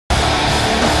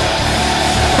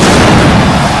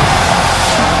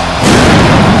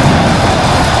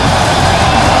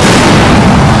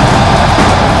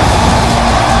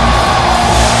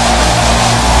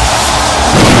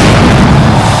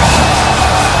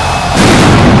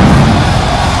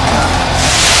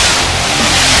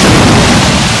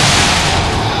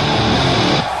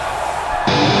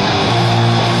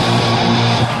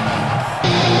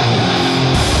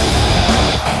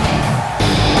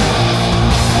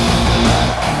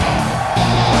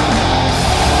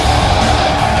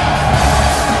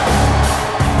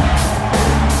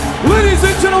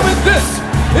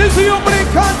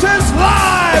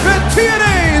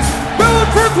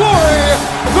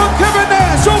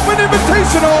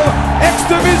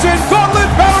Division Gauntlet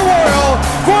Battle Royal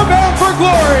for Bound for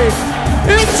Glory.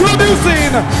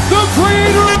 Introducing the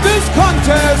creator of this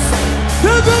contest,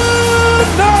 Devine.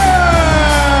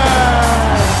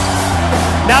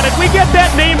 Now, did we get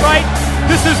that name right?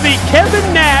 This is the Kevin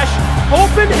Nash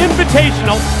Open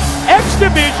Invitational X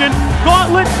Division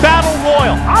Gauntlet Battle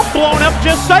Royal. I'm blown up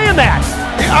just saying that.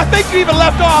 I think you even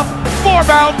left off for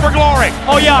Bound for Glory.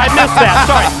 Oh yeah, I missed that,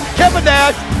 sorry. Kevin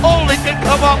Nash only can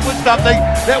come up with something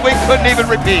that we couldn't even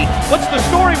repeat. What's the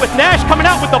story with Nash coming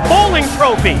out with the bowling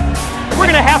trophy? We're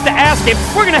gonna have to ask him.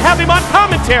 We're gonna have him on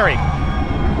commentary.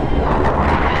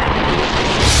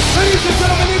 Ladies and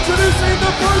gentlemen, introducing the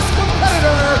first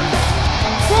competitor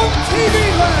from TV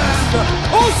Land,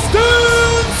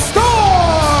 Austin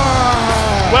Starr.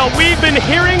 Well, we've been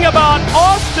hearing about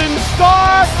Austin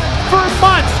Starr for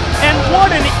months, and what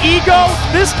an ego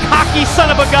this cocky son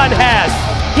of a gun has.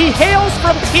 He hails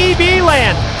from TV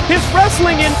Land. His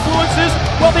wrestling influences,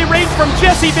 well, they range from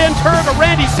Jesse Ventura to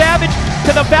Randy Savage,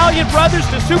 to the Valiant Brothers,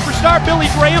 to Superstar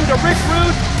Billy Graham, to Rick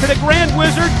Rude, to the Grand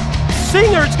Wizard.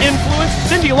 Singer's influence,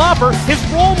 Cyndi Lauper. His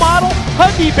role model,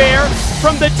 Huggy Bear,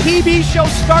 from the TV show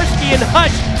Starsky and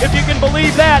Hutch, if you can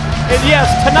believe that. And yes,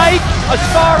 tonight, a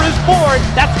star is born.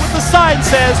 That's what the sign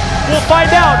says. We'll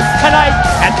find out tonight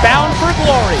at Bound for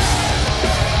Glory.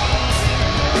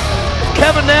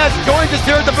 Kevin Nash joins us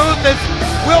here at the booth as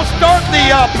we'll start the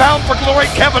Bound for Glory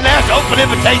Kevin Nash Open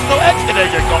Invitational X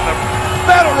Division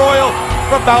Battle Royal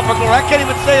for Bound for Glory. I can't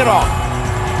even say it all.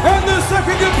 And the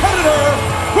second competitor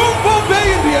from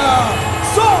Bombay, India,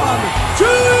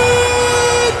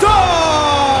 Sonjay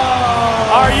Dutt.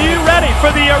 Are you ready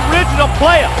for the original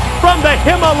player from the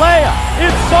Himalaya?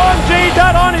 It's Sonjay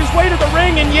Dutt on his way to the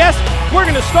ring, and yes, we're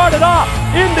going to start it off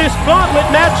in this gauntlet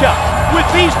matchup with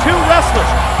these two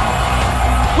wrestlers.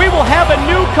 We will have a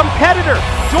new competitor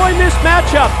join this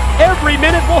matchup. Every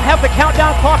minute we'll have the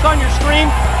countdown clock on your screen.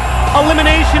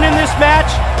 Elimination in this match,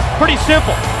 pretty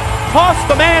simple. Toss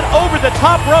the man over the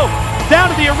top rope, down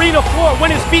to the arena floor.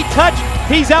 When his feet touch,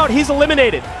 he's out, he's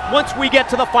eliminated. Once we get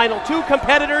to the final two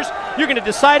competitors, you're gonna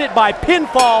decide it by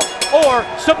pinfall or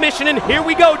submission, and here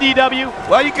we go, DW.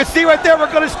 Well, you can see right there,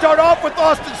 we're gonna start off with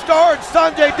Austin Starr and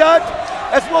Sonjay Dutt,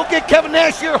 as we'll get Kevin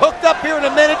Nash here hooked up here in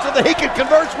a minute so that he can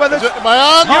converse with us. Am I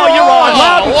on? You're on.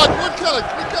 Loud. What kind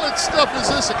of stuff is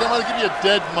this? I'm gonna give you a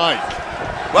dead mic.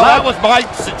 Well, that was my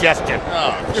suggestion.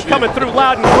 Oh, You're coming through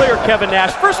loud and clear, Kevin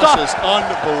Nash. First off, this is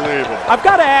unbelievable. I've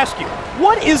got to ask you,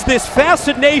 what is this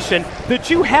fascination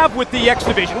that you have with the X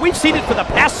Division? We've seen it for the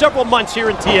past several months here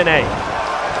in TNA.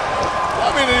 I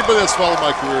mean, anybody that's followed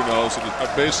my career knows that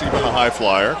I've basically been a high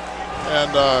flyer.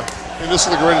 And this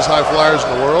is the greatest high flyers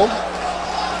in the world.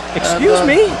 Excuse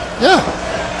me? Yeah.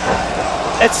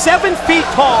 At 7 feet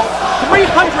tall, 300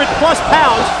 plus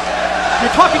pounds,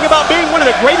 you're talking about being one of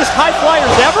the greatest high flyers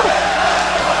ever?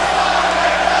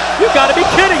 You've got to be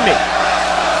kidding me.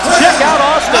 Check out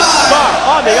Austin Starr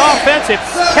on the offensive.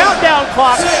 Countdown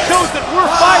clock shows that we're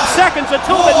 5 seconds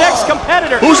until the next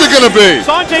competitor. Who's it going to be?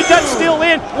 Sonjay Dutt's still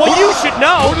in. Well, you should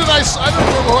know. Who did I don't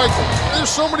remember there's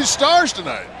so many stars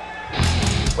tonight.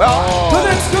 Well,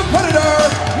 The next competitor,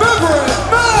 Maverick.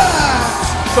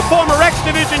 The former X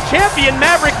Division champion,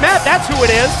 Maverick Matt, that's who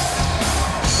it is.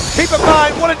 keep in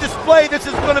mind what a display this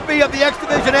is going to be of the X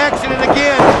Division action. And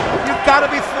again, you've got to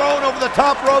be thrown over the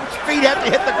top ropes. Feet have to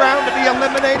hit the ground to be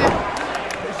eliminated.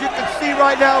 As you can see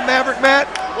right now, Maverick Matt.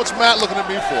 What's Matt looking at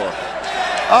me for?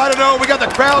 I don't know. We got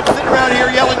the crowd sitting around here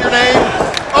yelling your name.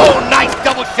 Oh, nice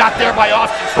double shot there by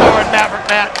Austin Starr and Maverick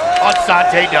Matt on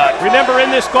Sonjay Dutt. Remember,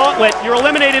 in this gauntlet, you're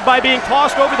eliminated by being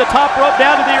tossed over the top rope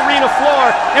down to the arena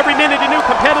floor. Every minute a new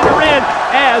competitor in,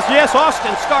 as, yes,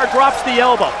 Austin Starr drops the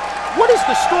elbow. What is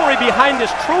the story behind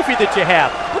this trophy that you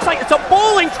have? Looks like it's a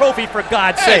bowling trophy, for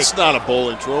God's sake. It's not a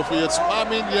bowling trophy. It is a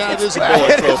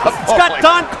bowling trophy. It's got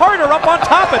Don Carter up on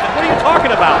top of it. What are you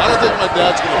talking about? I don't think my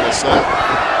dad's going to miss that.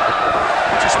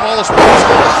 It's the smallest one.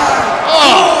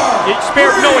 Oh! It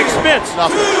spared no expense.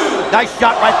 Nothing. Nice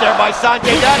shot right there by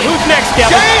Sonjay Dutt. Who's next,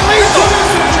 Kevin? Jay Lethal!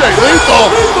 Jay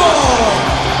Lethal!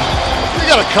 You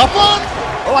got a cup on?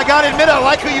 Well, I got to admit, I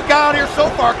like who you got out here so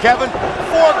far, Kevin. 4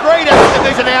 great X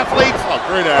Division athletes. Oh,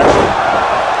 great action.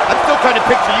 I'm still trying to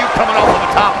picture you coming off of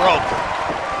the top rope.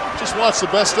 Just watch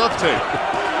the best of tape.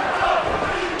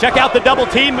 Check out the double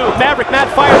team move. Maverick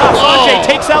Matt fired up. Sonjay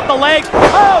takes out the legs.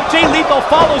 Oh, Jay Lethal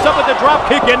follows up with a drop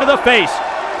kick into the face.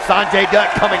 Sonjay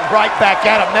Dutt coming right back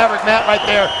at him. Maverick Matt right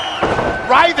there,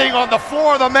 writhing on the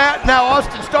floor of the mat. Now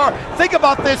Austin Starr. Think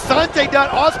about this. Sonjay Dutt,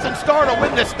 Austin Starr to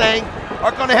win this thing are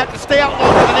going to have to stay out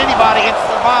longer than anybody and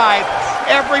survive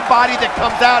everybody that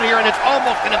comes out here, and it's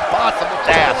almost an impossible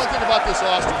task. One thing about this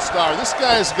Austin Starr, this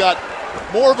guy has got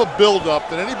more of a build-up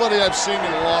than anybody I've seen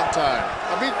in a long time.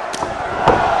 I mean,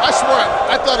 I swear,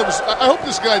 I thought it was, I hope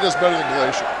this guy does better than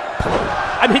Glacier.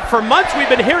 I mean, for months we've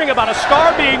been hearing about a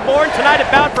star being born tonight at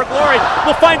Bound for Glory.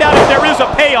 We'll find out if there is a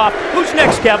payoff. Who's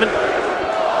next, Kevin?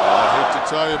 I hate to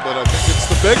tell you, but I think it's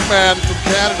the big man from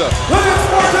Canada. The next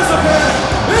participant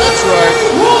That's right.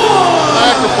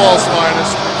 Niagara Falls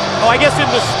finest. Oh, I guess in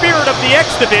the spirit of the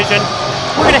X Division,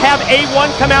 we're going to have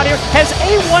A1 come out here. Has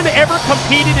A1 ever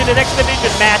competed in an X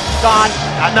Division match, Don?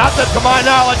 Not that to my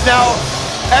knowledge now.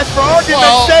 As for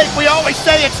argument's sake, we always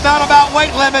say it's not about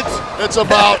weight limits. It's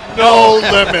about no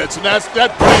limits, and that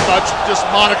pretty much just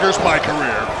monikers my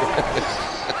career.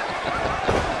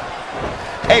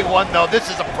 A1, though, this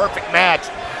is a perfect match.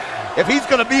 If he's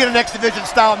going to be in an X Division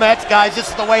style match, guys, this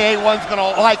is the way A1's going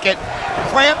to like it.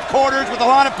 Cramped quarters with a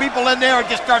lot of people in there and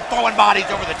just start throwing bodies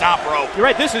over the top rope. You're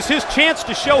right, this is his chance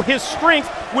to show his strength,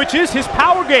 which is his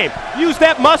power game. Use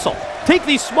that muscle. Take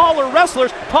these smaller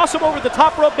wrestlers, toss them over the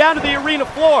top rope down to the arena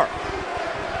floor.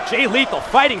 Jay Lethal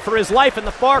fighting for his life in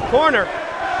the far corner.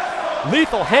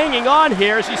 Lethal hanging on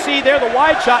here, as you see there, the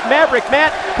wide shot. Maverick Matt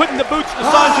putting the boots to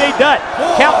Sonjay Dutt.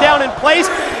 Countdown in place.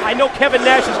 I know Kevin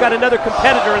Nash has got another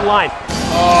competitor in line.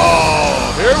 Oh,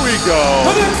 here we go.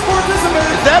 The next participant.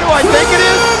 Is that who I think it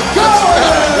is?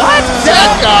 What?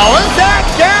 Zach Gowen. Zach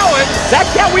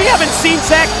Gowen. We haven't seen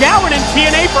Zach Gowen in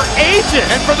TNA for ages.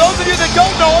 And for those of you that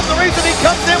don't know him, the reason he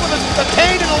comes in with a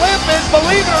cane and a limp is,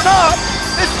 believe it or not,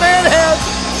 this man has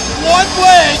one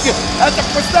leg. That's a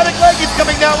prosthetic leg he's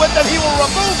coming down with, that he will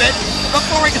remove it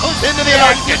before he goes into the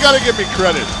action. You got to give me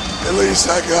credit. At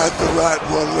least I got the right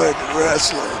one-legged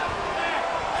wrestler.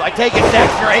 So I take it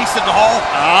Zach's your ace in the hole.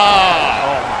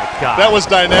 Oh my God. That was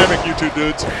dynamic, you two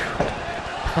dudes.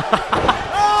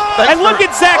 And look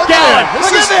at Zach Gowen.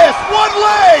 Look at this, one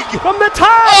leg. From the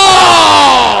top.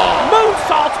 Oh!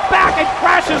 Moonsaults back and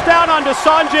crashes down onto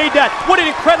Sonjay Dutt. What an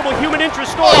incredible human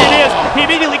interest story it is. He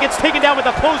immediately gets taken down with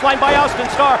a clothesline by Austin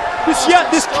Starr. This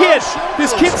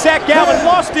kid Zach Gowen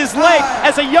lost his leg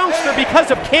as a youngster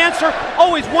because of cancer.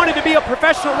 Always wanted to be a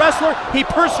professional wrestler. He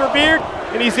persevered,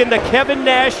 and he's in the Kevin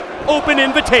Nash Open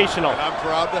Invitational. I'm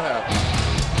proud to have him.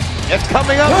 It's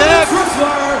coming up The next next.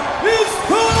 wrestler is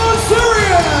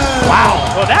Kazarian. Wow,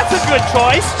 well that's a good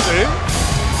choice. See?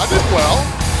 I did well.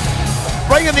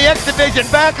 Bringing the X Division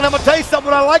back, and I'm going to tell you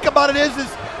something I like about it is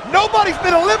nobody's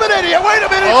been eliminated yet. Wait a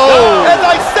minute. Oh. As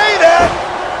I say that,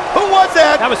 who was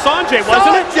that? That was Sonjay,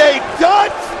 wasn't it? Sonjay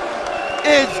Dutt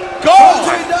is Sonjay gone.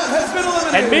 Dutt has been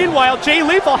eliminated. And meanwhile, Jay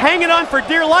Lethal hanging on for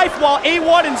dear life while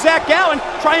A1 and Zach Gowen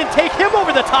try and take him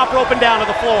over the top rope and down to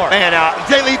the floor. Man,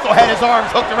 Jay Lethal had his arms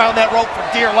hooked around that rope for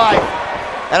dear life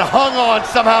and hung on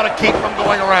somehow to keep from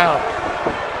going around.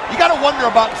 You got to wonder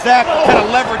about Zach, what kind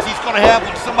of leverage he's going to have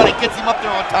when somebody gets him up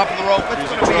there on top of the rope. It's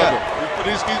He's going in to be trouble. But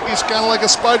he's kind of like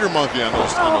a spider monkey on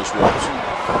those ropes.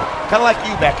 kind of like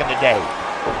you back in the day.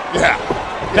 Yeah.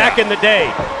 Back in the day.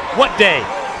 What day?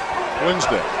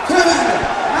 Wednesday. 10,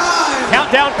 9,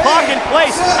 Countdown clock in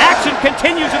place. Action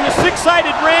continues in the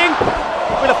six-sided ring.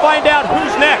 We're going to find out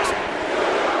who's next.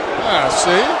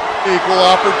 See? Equal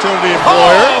opportunity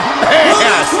employer. Oh, man.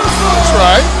 That's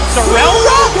right.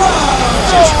 Sirelda?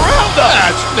 Sirelda.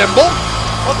 That's nimble.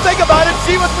 Well, think about it.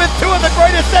 She was with two of the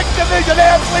greatest X Division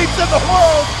athletes in the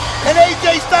world, and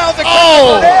AJ Styles and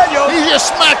Oh! Daniels. He just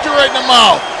smacked her right in the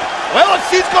mouth. Well, if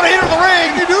she's going to enter the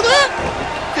ring, Can you do that?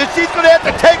 then she's going to have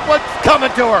to take what's coming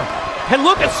to her. And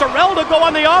look at Sirelda go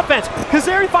on the offense.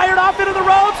 Kazarian fired off into the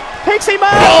ropes. Takes him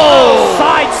out. Oh!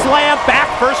 Side slam back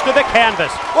first to the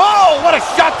canvas. Whoa, what a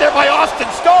shot there by Austin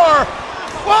Starr.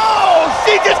 Whoa,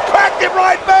 she just cracked him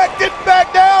right back, didn't back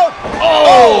down.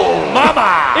 Oh,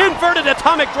 mama. Inverted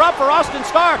atomic drop for Austin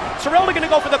Starr. Sirelda going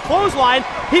to go for the clothesline.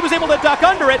 He was able to duck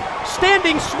under it.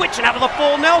 Standing switching out of the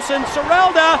full Nelson.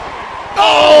 Sirelda.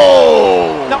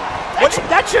 Oh. No,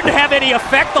 that shouldn't have any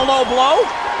effect, the low blow.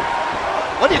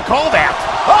 What do you call that?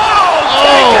 Oh,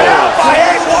 taken out by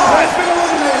A1.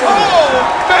 Oh,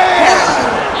 man.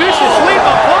 Vicious leap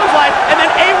of clothesline, and then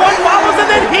A1 wobbles, and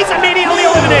then he's immediately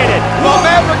eliminated. Well,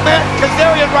 Maverick Matt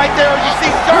Kazarian right there. You see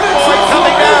Starr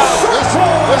coming down.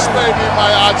 This may be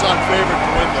my odds-on favorite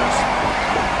to win this.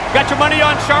 Got your money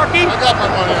on Sharky? I got my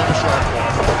money on the Shark.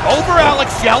 Over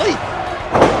Elix Shelley.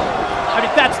 I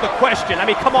mean, that's the question. I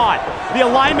mean, come on. The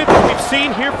alignment that we've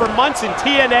seen here for months in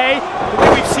TNA, the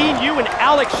way we've seen you and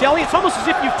Alex Shelley, it's almost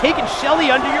as if you've taken Shelley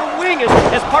under your wing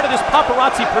as part of this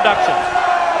paparazzi production.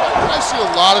 I see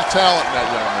a lot of talent in that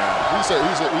young man.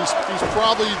 He's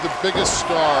probably the biggest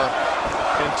star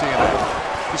in TNA,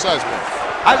 besides me.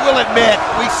 I will admit,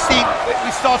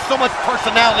 we saw so much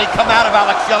personality come out of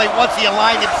Alex Shelley once he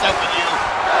aligned himself with you.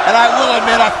 And I will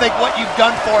admit, I think what you've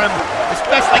done for him,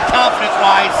 especially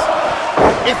confidence-wise,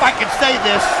 if I can say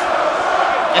this,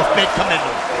 has been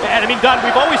commendable. And I mean, Dunn,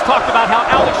 we've always talked about how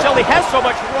Alex Shelley has so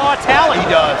much raw talent. He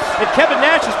does. And Kevin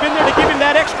Nash has been there to give him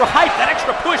that extra hype, that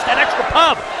extra push, that extra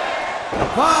pump.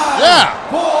 5, Yeah.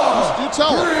 4, You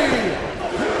tell him.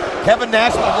 3. Kevin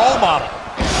Nash, the role model.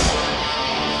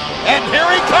 And here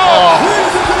he comes. Oh,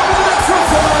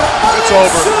 it's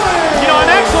over. You know, I'm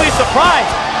actually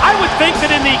surprised. I would think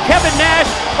that in the Kevin Nash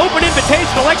Open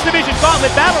Invitational X Division Gauntlet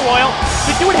Battle Royal,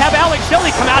 that you would have Alex Shelley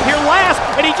come out here last,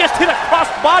 and he just hit a cross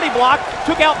body block,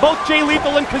 took out both Jay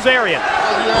Lethal and Kazarian.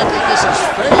 Well, you act like this is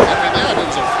fake. I mean, yeah, if it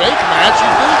was a fake match, you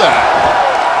do that.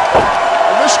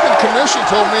 The Michigan Commission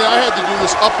told me I had to do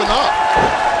this up and up.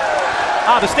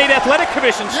 The State Athletic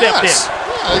Commission stepped in.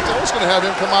 Yeah, I was going to have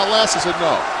him come out last. I said,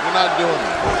 no, we're not doing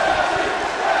that.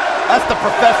 That's the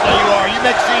professional you are. You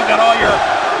make sure you got all your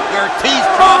T's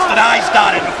crossed and I's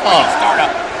dotted before you start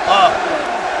up.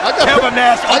 Kevin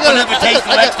Nash Open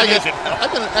Invitational X Division.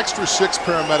 I got an extra 6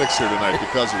 paramedics here tonight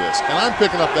because of this, and I'm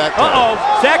picking up that card.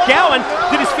 Zach Gowen,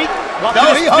 did his feet... Well,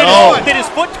 No, he hung on. Did his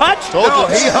foot touch?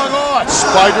 No, he hung on.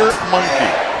 Spider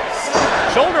monkey.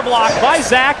 Shoulder block by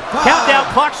Zach. Countdown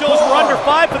clock shows we're under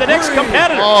 5 for the next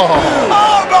competitor. Oh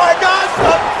my gosh,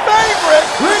 the favorite!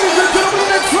 Ladies and gentlemen,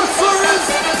 the next wrestler is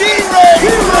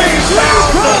D-Ray!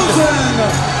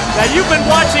 Now you've been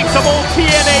watching some old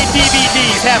TNA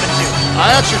DVDs, haven't you?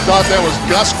 I actually thought that was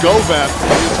Gus Gowen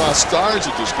from Utah Stars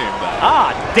that just came down.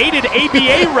 Dated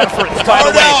ABA reference, by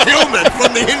the way. Hillman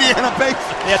from the Indiana Basin.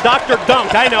 Yeah, Dr.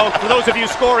 Dunk, I know, for those of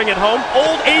you scoring at home.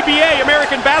 Old ABA,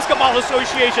 American Basketball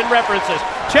Association references.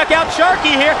 Check out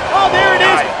Sharky here. Oh, there it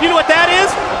is. You know what that is?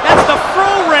 That's the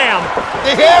Fro Ram.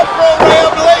 The hair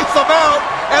program lays them out,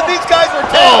 and these guys were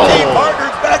tag team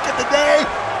partners back in the day.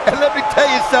 And let me tell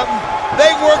you something, they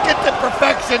work it to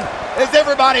perfection, as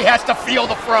everybody has to feel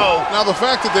the fro. Now the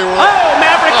fact that they were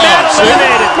Maverick Matt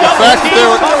eliminated. The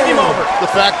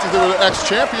fact that they were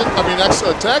ex-champion,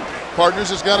 ex-tag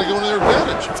partners has got to go to their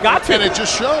advantage. It's got to. And it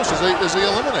just shows as they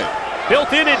eliminate.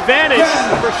 Built-in advantage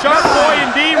for Shark Boy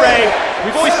and D-Ray.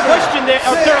 We've always questioned their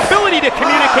ability to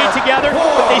communicate together,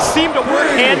 but they seem to work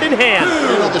hand in hand.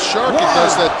 You know, the Shark, it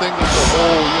does that thing with the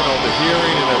whole, the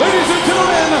hearing and everything. Ladies and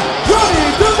gentlemen, Johnny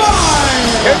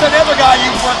Devine. Here's another guy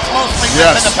you've worked closely with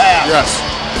in the past. Yes,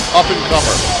 up and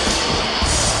comer.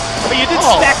 But you did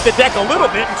stack the deck a little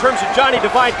bit in terms of Johnny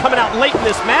Devine coming out late in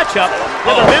this matchup.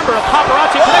 Another member of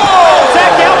Paparazzi Connection.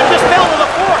 Zach Gowen just fell to the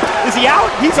floor. Is he out?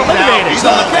 He's eliminated. He's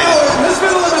eliminated. Has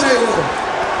been eliminated.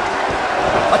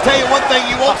 I'll tell you one thing,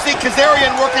 you won't see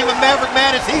Kazarian working with Maverick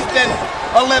Man as he's been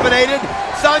eliminated.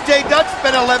 Sonjay Dutt's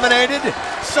been eliminated.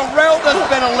 Sirelda's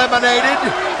been eliminated.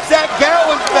 Zach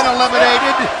Gowen's been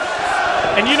eliminated.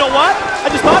 And you know what? I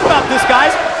just thought about this,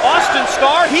 guys. Austin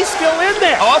Starr, he's still in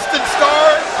there. Austin Starr,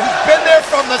 who's been there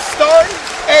from the start.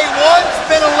 A1's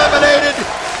been eliminated.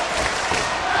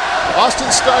 Austin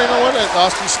Starr, you know what?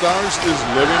 Austin Starr is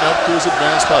living up to his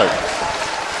advanced height.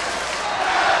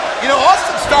 You know,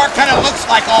 Austin Starr kind of looks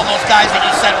like all those guys that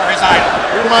you said were his idol.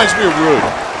 He reminds me of Rude.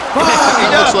 He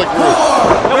looks like Rude.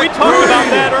 Now, we talked about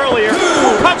that earlier.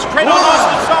 We'll concentrate on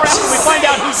Austin Starr after we find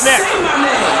out who's next.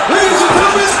 Ladies and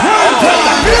gentlemen,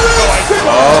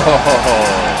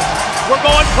 We're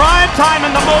going prime time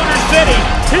in the Motor City.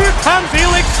 Here comes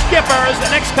Elix Skipper as the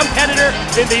next competitor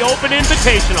in the Open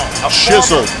Invitational. A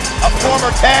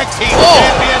former tag team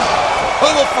champion. Who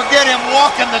will forget him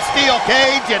walking the steel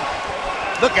cage? And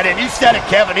look at him. You said it,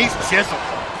 Kevin. He's chiseled.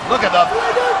 Look at the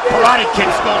karate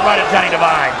kick going right at Johnny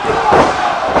Devine.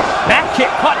 Back kick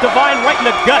caught Devine right in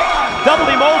the gut. Doubled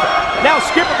him over. Now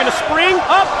Skipper going to spring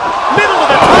up. Middle of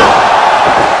the top.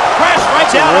 Crash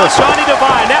right down on Johnny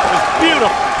Devine. That was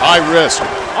beautiful. High risk.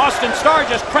 Austin Starr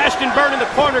just crashed and burned in the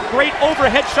corner. Great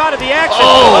overhead shot of the action.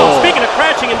 Speaking of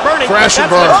crashing and burning, Crash and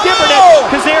that's burn. what Skipper did.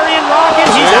 Kazarian rocking.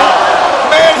 He's out.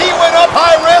 Man, he went up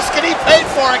high risk and he paid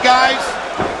for it, guys.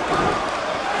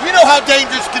 You know how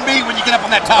dangerous it can be when you get up on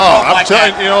that top rope like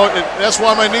that. I'm telling you, that's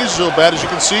why my knees are so bad. As you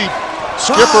can see,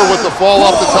 Skipper with the fall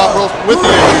off the top rope with the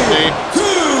injured knee.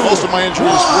 Most of my injuries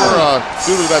were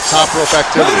due to that top rope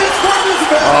activity.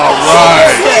 All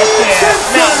right.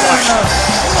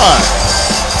 Come on.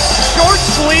 Short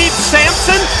sleeve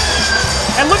Sampson.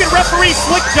 And look at referee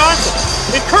Slick Johnson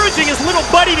encouraging his little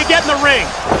buddy to get in the ring.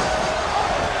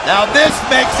 Now this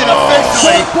makes it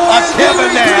officially a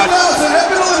Kevin Nash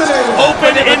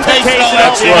Open Invitational.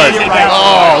 That's right.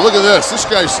 Oh, look at this. This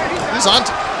guy's, he's on.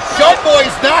 Shark Boy's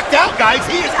knocked out, guys.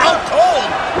 He is out cold.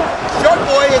 Shark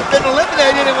Boy has been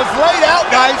eliminated and was laid out,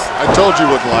 guys. I told you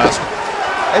it wouldn't last.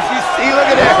 As you see, look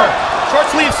at there. Short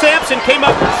sleeve Sampson came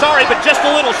up, sorry, but just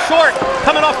a little short,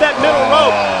 coming off that middle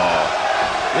rope.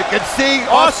 You can see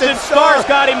Austin Starr's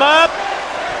got him up.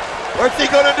 What's he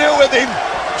gonna do with him?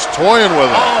 He's toying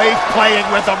with him. Oh, he's playing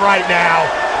with him right now.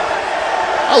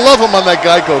 I love him on that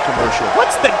Geico commercial.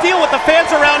 What's the deal with the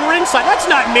fans around ringside? That's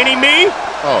not mini-me.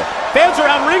 Oh. Fans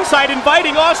around ringside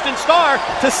inviting Austin Starr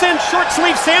to send short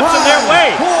sleeve Sampson their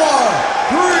way. 4, 3,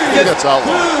 I think that's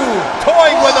outlawed. 2.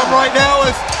 Toying with him right now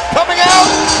is coming out.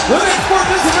 The next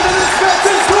participant in this match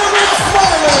is Norman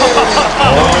Smiley.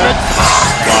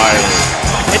 Smiley.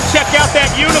 And check out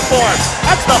that uniform.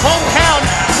 That's the hometown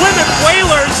Plymouth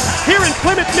Whalers here in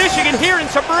Plymouth, Michigan, here in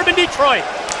suburban Detroit.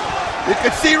 You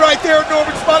can see right there,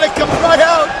 Norman Smiley comes right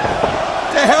out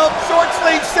to help short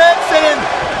sleeve Sampson.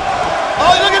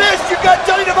 Oh, look at this. You've got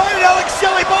Johnny Devine and Elix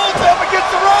Skipper both up against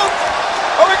the ropes.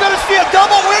 Are we going to see a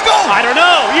double wiggle? I don't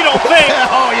know. You don't think?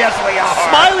 Oh, yes, we are.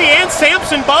 Smiley and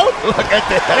Sampson both? Look at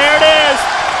this. There it is.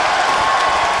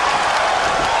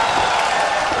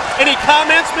 Any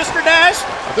comments, Mr. Nash?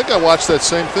 I think I watched that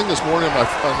same thing this morning in my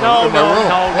No. room.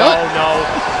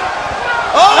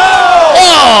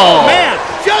 Oh! Man.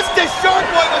 Just as Shark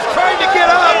Boy was trying to get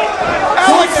up,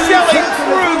 Alex Shelley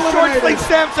threw short sleeve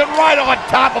Sampson right on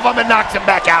top of him and knocks him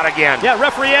back out again. Yeah,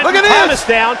 referee Andrew Look at Thomas this.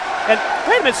 down. And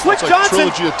wait a minute, Slick It's like Johnson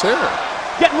Trilogy of Terror.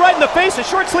 getting right in the face of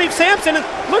short sleeve Sampson. And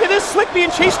look at this, Slick being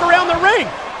chased around the ring.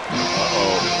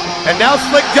 And now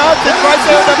Slick Johnson right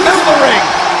there in the middle of the ring.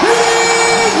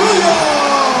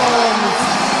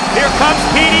 Here comes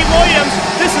Petey Williams.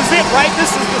 This is it, right? This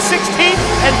is the 16th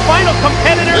and final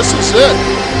competitor This is it.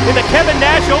 in the Kevin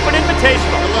Nash Open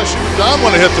Invitational. Unless you and Don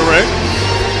want to hit the ring.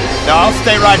 No, I'll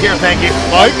stay right here, thank you.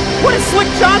 Mike? What is Slick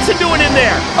Johnson doing in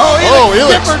there? Oh,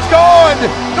 Elix. Skipper's gone.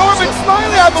 Norman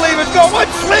Smiley, I believe, is going. What,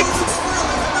 Slick?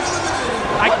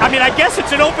 I mean, I guess it's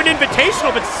an open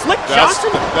invitational, but Slick Johnson?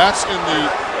 That's in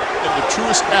the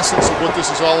truest essence of what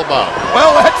this is all about.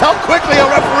 Well, that's how quickly a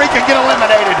referee can get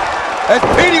eliminated. As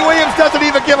Petey Williams doesn't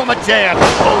even give him a chance.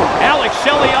 Alex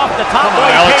Shelley off the top. Come on,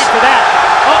 Boy, he Alex. paid for that.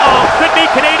 Uh-oh, could be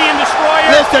Canadian Destroyer.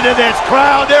 Listen to this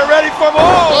crowd. They're ready for more.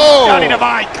 Oh. Johnny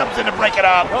Devine comes in to break it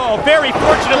up. Oh, very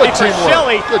fortunately Good for teamwork.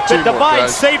 Shelley, Good that teamwork, Devine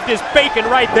guys. saved his bacon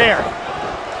right there.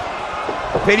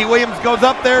 Petey Williams goes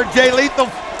up there. Jay Lethal.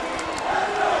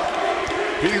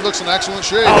 Petey looks in excellent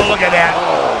shape. Oh, look at that.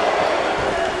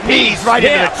 Knees right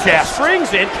into the chest. Strings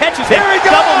in, catches Here it, he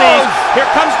goes. double knees. Here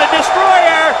comes the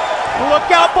Destroyer. Look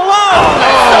out below. Oh,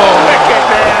 that's so wicked,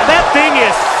 man. That thing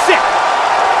is sick.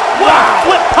 What a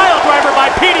flip pile driver by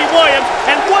Petey Williams,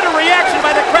 and what a reaction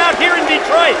by the crowd here in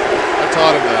Detroit. I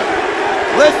taught him that.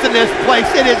 Listen to this place.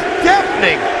 It is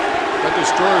deafening. That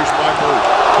Destroyer's my move.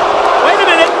 Wait a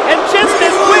minute, and just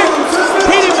as quick,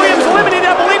 Petey Williams eliminated,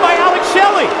 I believe, by Alex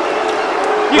Shelley.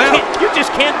 You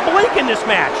just can't blink in this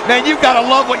match. Man, you've got to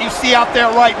love what you see out there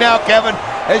right now, Kevin,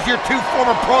 as your two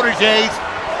former proteges,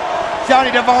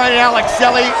 Johnny Devine and Alex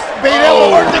Shelley, being able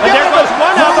to work And together. there goes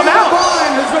one of them out.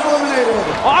 Devine has been eliminated.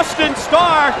 Austin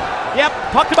Starr, yep,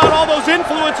 talked about all those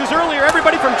influences earlier.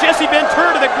 Everybody from Jesse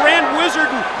Ventura to the Grand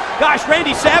Wizard and, gosh,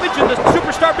 Randy Savage and the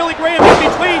superstar Billy Graham in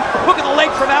between. Hook of the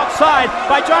leg from outside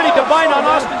by Johnny Devine on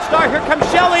Austin Starr. Here comes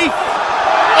Shelley.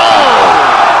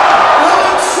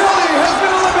 Alex Shelley has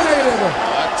been eliminated.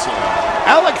 That's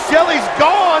Alex Shelley's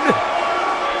gone,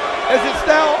 as it's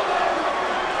now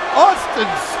Austin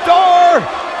Starr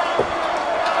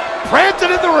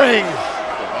prancing in the ring.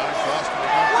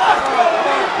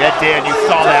 Yeah, Dan, you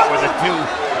saw that with the two.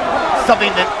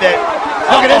 Something that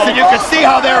look at this, and you can see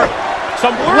how they're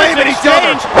Some words blaming each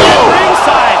other. exchanged at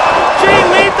ringside. Jay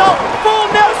Lethal, full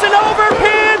Nelson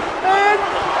overpin, and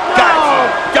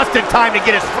just in time to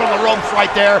get his foot on the ropes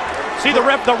right there. see the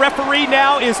referee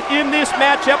now is in this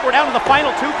matchup. We're down to the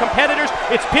final two competitors.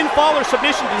 It's pinfall or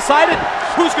submission decided.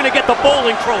 Who's going to get the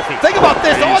bowling trophy? Think about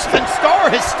this, Austin Starr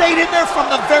has stayed in there from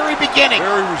the very beginning.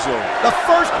 very resilient. The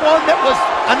first one that was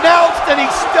announced, and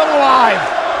he's still alive.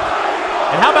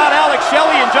 And how about Alex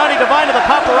Shelley and Johnny Devine of the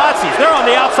Paparazzis? They're on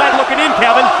the outside looking in,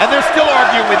 Kevin. And they're still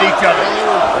arguing with each other. They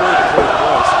were afraid to put it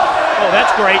close. Oh,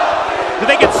 that's great. Do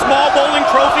they get small bowling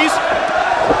trophies?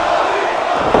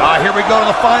 Here we go to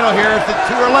the final here as the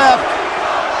two are left.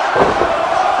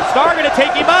 Starr gonna take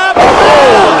him up.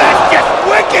 Oh, that's just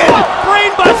wicked!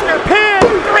 Brainbuster pin.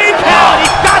 3 count. He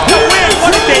got the win.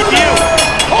 What a debut.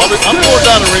 I'm going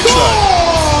down to ringside.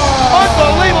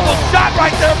 Unbelievable shot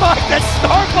right there, Mike. That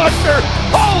Starbuster.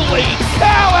 Holy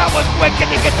cow, that was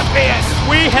wicked to get the pin.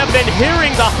 We have been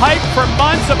hearing the hype for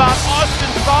months about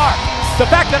Austin Starr. The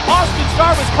fact that Austin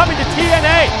Starr was coming to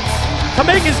TNA to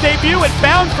make his debut at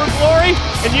Bound for Glory.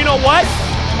 And you know what?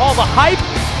 All the hype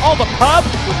all the pub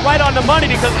was right on the money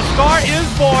because the star is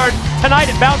born tonight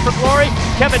at Bound for Glory.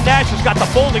 Kevin Nash has got the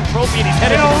bowling trophy and he's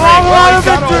headed to the ring. Well, he's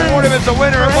got to award him as a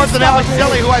winner. It wasn't Elix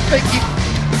Skipper who I think he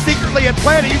secretly had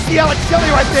planned it. You see Elix Skipper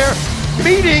right there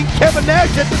meeting Kevin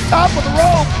Nash at the top of the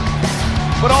rope.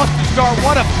 But Austin Starr,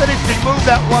 what a finishing move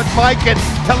that was, Mike, and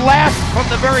to last from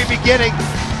the very beginning,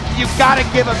 you've got to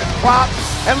give him the props.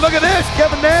 And look at this,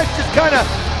 Kevin Nash just kind of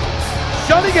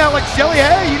shunning Alex Shelley.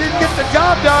 Hey, you didn't get the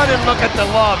job done, and look at the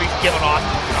love he's giving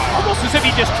Austin Starr. Almost as if he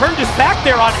just turned his back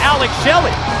there on Alex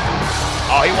Shelley.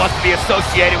 Oh, he wants to be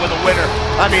associated with a winner.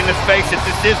 I mean, let's face it,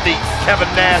 this is the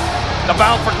Kevin Nash, the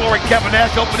Bound for Glory Kevin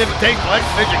Nash Open Invitational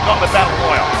Exhibition Gauntlet Battle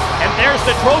Royal. And there's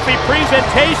the trophy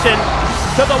presentation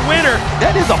to the winner.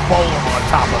 That is a bowler on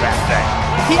top of that thing.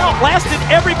 He outlasted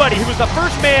everybody. He was the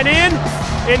first man in.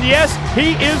 And yes,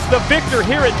 he is the victor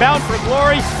here at Bound for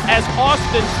Glory as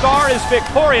Austin Starr is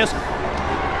victorious.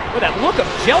 With that look of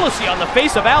jealousy on the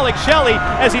face of Alex Shelley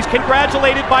as he's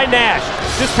congratulated by Nash.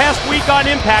 This past week on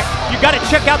Impact, you got to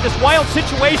check out this wild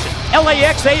situation.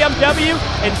 LAX AMW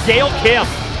and Gail Kim.